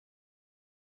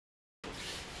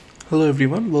Hello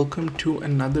everyone, welcome to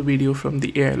another video from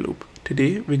the AI loop.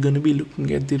 Today we're going to be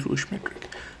looking at the ROUGE metric.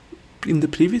 In the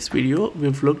previous video,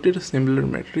 we've looked at a similar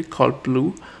metric called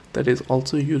BLUE that is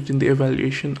also used in the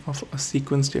evaluation of a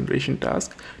sequence generation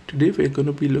task. Today we're going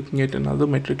to be looking at another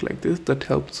metric like this that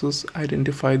helps us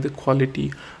identify the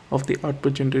quality of the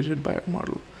output generated by our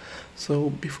model.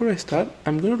 So before I start,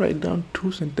 I'm going to write down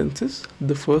two sentences.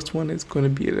 The first one is going to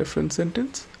be a reference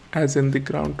sentence, as in the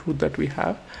ground truth that we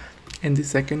have. And the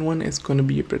second one is going to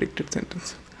be a predicted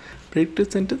sentence.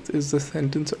 Predicted sentence is the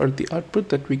sentence or the output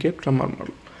that we get from our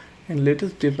model. And let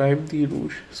us derive the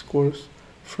ROUGE scores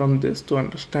from this to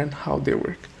understand how they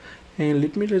work. And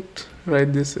let me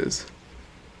write this as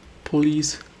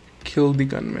police kill the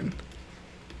gunman.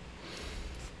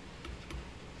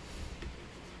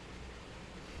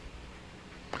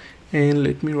 And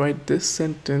let me write this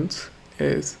sentence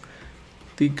as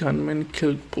the gunman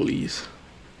killed police.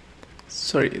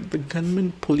 The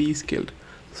gunman police killed.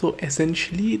 So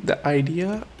essentially the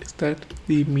idea is that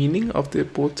the meaning of the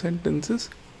both sentences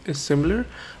is similar,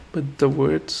 but the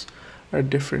words are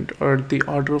different, or the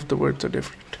order of the words are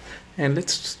different. And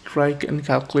let's try and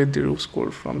calculate the ROUGE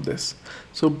score from this.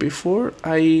 So before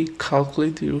I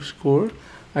calculate the ROUGE score,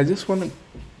 I just want to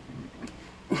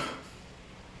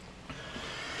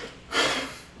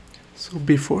So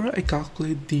before I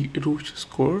calculate the ROUGE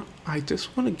score, I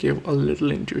just want to give a little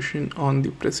intuition on the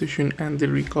precision and the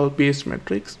recall based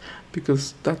metrics,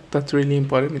 because that's really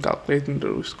important in calculating the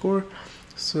ROUGE score.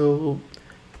 So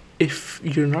if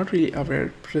you're not really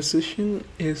aware, precision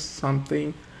is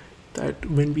something that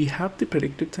when we have the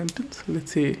predicted sentence,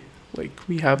 let's say like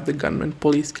we have the gunman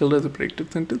police killed as a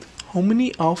predicted sentence, how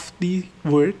many of the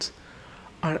words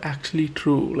are actually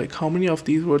true, like how many of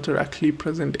these words are actually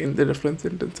present in the reference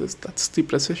sentences. That's the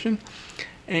precision.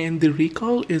 And the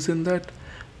recall is in that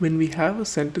when we have a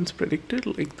sentence predicted,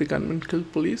 like the gunman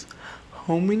killed police,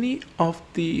 how many of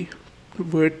the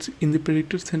words in the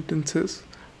predicted sentences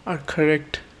are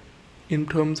correct in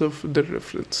terms of the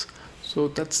reference. So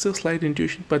that's the slight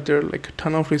intuition, but there are like a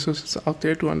ton of resources out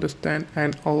there to understand,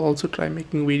 and I'll also try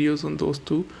making videos on those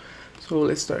too. So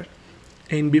let's start.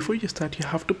 And before you start, you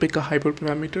have to pick a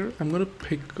hyperparameter. I'm going to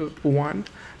pick one.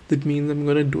 That means I'm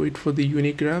going to do it for the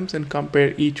unigrams and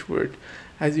compare each word.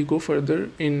 As you go further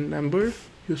in number,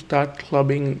 you start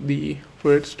clubbing the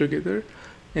words together,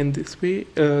 and this way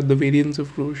the variants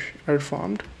of ROUGE are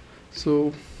formed.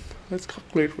 So let's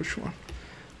calculate which one.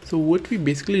 So what we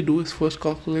basically do is first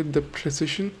calculate the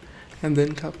precision, and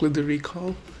then calculate the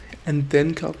recall, and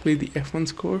then calculate the F1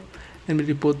 score, and we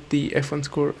report the F1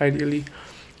 score ideally.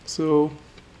 So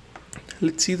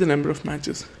let's see the number of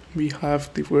matches. We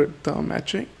have the word the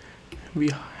matching, we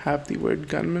have the word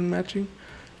gunman matching,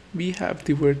 we have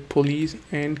the word police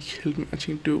and killed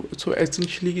matching too. So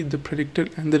essentially the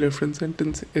predicted and the reference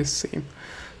sentence is same.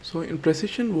 So in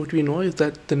precision, what we know is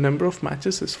that the number of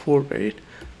matches is 4, right?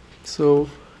 So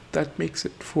that makes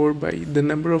it 4 by the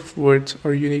number of words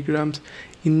or unigrams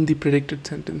in the predicted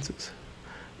sentences.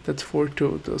 That's 4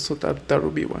 too, so that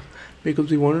would be 1,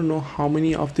 because we want to know how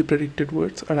many of the predicted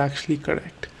words are actually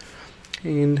correct.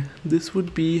 And this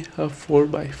would be a 4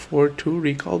 by 4 too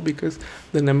recall, because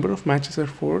the number of matches are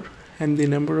 4 and the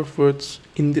number of words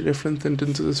in the reference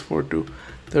sentences is 4 too.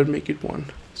 That would make it 1.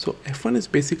 So F1 is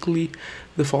basically,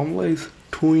 the formula is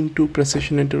 2 into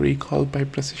precision into recall by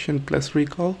precision plus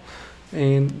recall,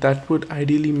 and that would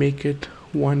ideally make it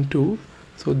 1 2.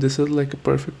 So this is like a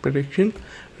perfect prediction.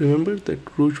 Remember that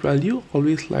ROUGE value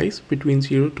always lies between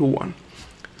 0 to 1.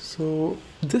 So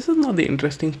this is not the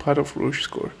interesting part of ROUGE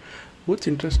score. What's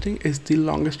interesting is the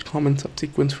longest common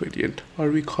subsequence variant, or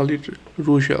we call it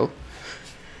ROUGE-L.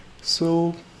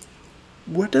 So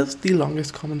what is the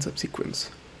longest common subsequence?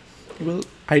 Well,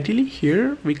 ideally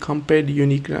here we compared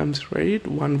unigrams, right?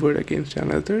 One word against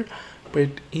another. But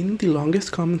in the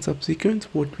longest common subsequence,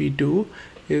 what we do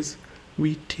is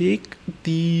we take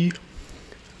the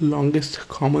longest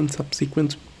common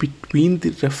subsequence between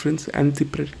the reference and the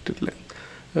predicted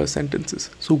sentences.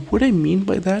 So what I mean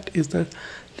by that is that,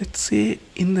 let's say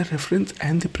in the reference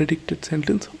and the predicted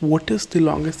sentence, what is the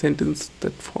longest sentence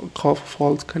that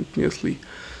falls continuously?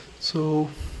 So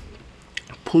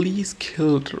police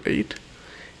killed, right?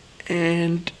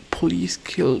 And police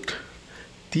killed.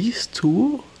 These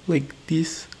two, like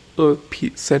these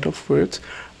set of words,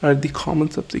 are the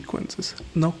common subsequences.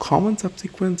 Now common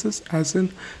subsequences as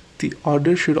in the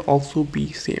order should also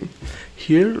be same.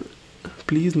 Here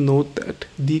please note that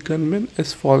the gunman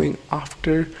is falling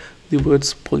after the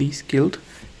words police killed,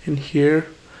 and here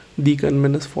the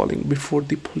gunman is falling before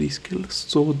the police killed.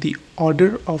 So the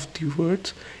order of the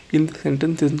words in the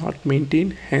sentence is not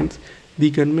maintained, hence the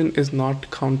gunman is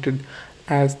not counted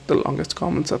as the longest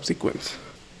common subsequence.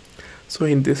 So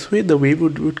in this way, the way we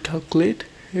would calculate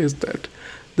is that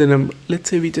the number, let's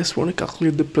say we just want to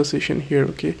calculate the precision here,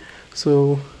 okay?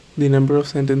 So the number of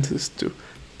sentences to,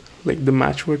 like the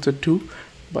match words are 2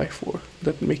 by 4,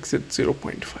 that makes it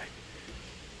 0.5.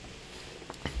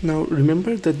 Now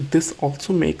remember that this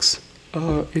also makes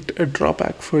it a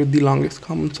drawback for the longest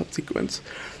common subsequence.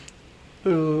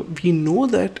 We know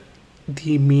that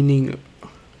the meaning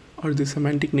or the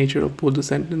semantic nature of both the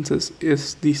sentences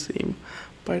is the same,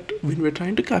 but when we're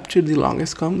trying to capture the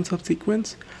longest common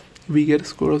subsequence, we get a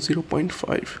score of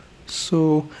 0.5.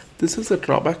 So this is a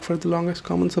drawback for the longest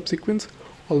common subsequence,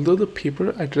 although the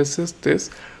paper addresses this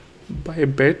by a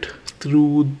bit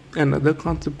through another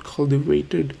concept called the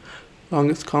weighted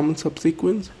longest common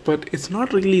subsequence, but it's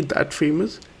not really that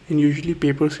famous, and usually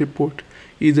papers report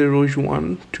either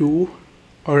ROUGE-1, 2,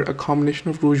 or a combination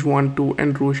of ROUGE-1, 2,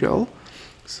 and ROUGE-L.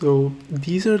 So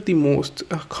these are the most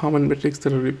common metrics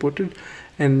that are reported,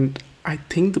 and I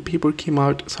think the paper came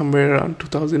out somewhere around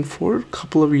 2004, a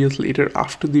couple of years later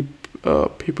after the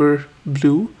paper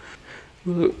Blue.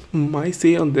 My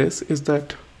say on this is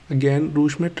that, again,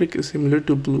 Rouge metric is similar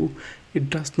to Blue. It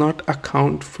does not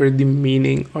account for the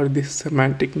meaning or the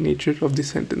semantic nature of the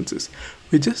sentences.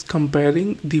 We're just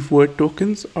comparing the word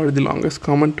tokens or the longest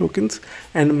common tokens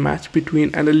and a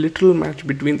literal match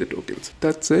between the tokens.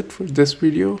 That's it for this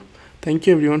video. Thank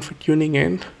you everyone for tuning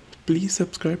in. Please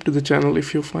subscribe to the channel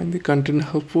if you find the content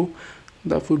helpful.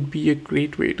 That would be a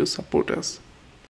great way to support us.